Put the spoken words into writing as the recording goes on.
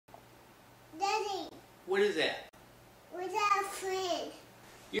What is that? What's that friend?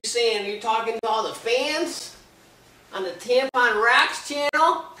 You're saying you're talking to all the fans on the TAMMpONroX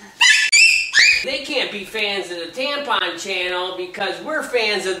channel? They can't be fans of the Tampon channel because we're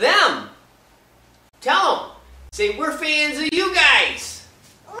fans of them. Tell them. Say, we're fans of you guys.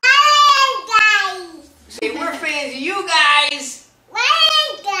 Guys. Say, we're fans of you guys.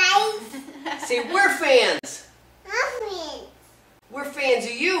 Guys. Say, we're fans. Friends. We're fans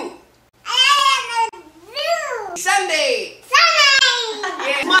of you. I am a zoo. Sunday. Sunday.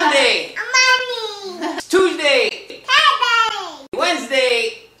 Yeah, Monday. Money. Tuesday. Saturday.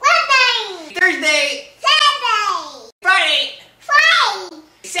 Wednesday. Wednesday. Thursday. Saturday. Friday. Friday.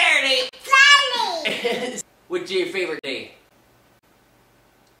 Saturday. Friday. What's your favorite day?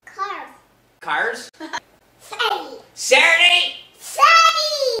 Cars. Cars? Saturday. Saturday?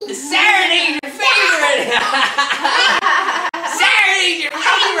 Saturday. Saturday's your favorite! Saturday's your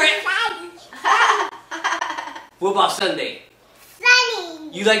favorite! What about Sunday?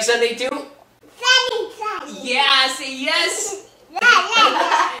 Sunday. You like Sunday too? Sunday. Yeah, say yes.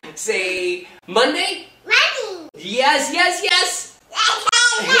 Say Monday? Money. Yes, yes, yes.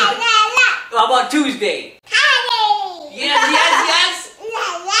 How about Tuesday? Saturday. Yes, yes,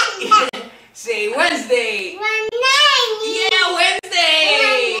 yes. Say Wednesday. Yeah,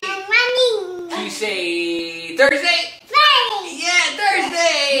 Wednesday. You say Thursday? Friday. Yeah,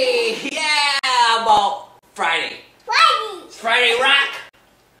 Thursday. Yeah, how about Friday? Friday rock?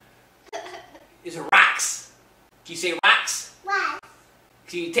 Is it rocks? Can you say rocks?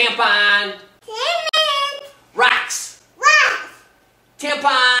 Can you Tampon? Rocks.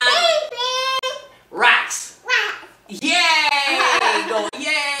 Tampon. Rocks. Yay! Go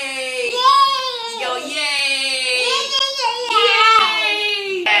yay! Go yay!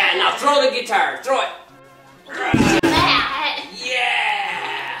 Yay! Yeah, now throw the guitar. Throw it.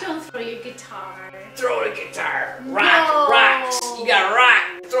 Yeah! Don't throw your guitar. Throw the guitar. Rock, rocks. You gotta rock.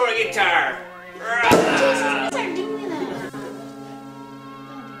 Throw the guitar. Start doing that. Don't do that.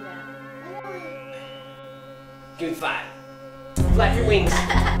 Give me 5. Flap your wings.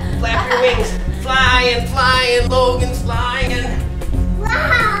 Flap your wings. Flying, flying. Logan's flying.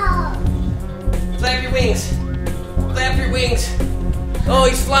 Wow. Flap your wings. Flap your wings. Oh,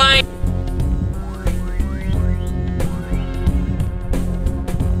 he's flying.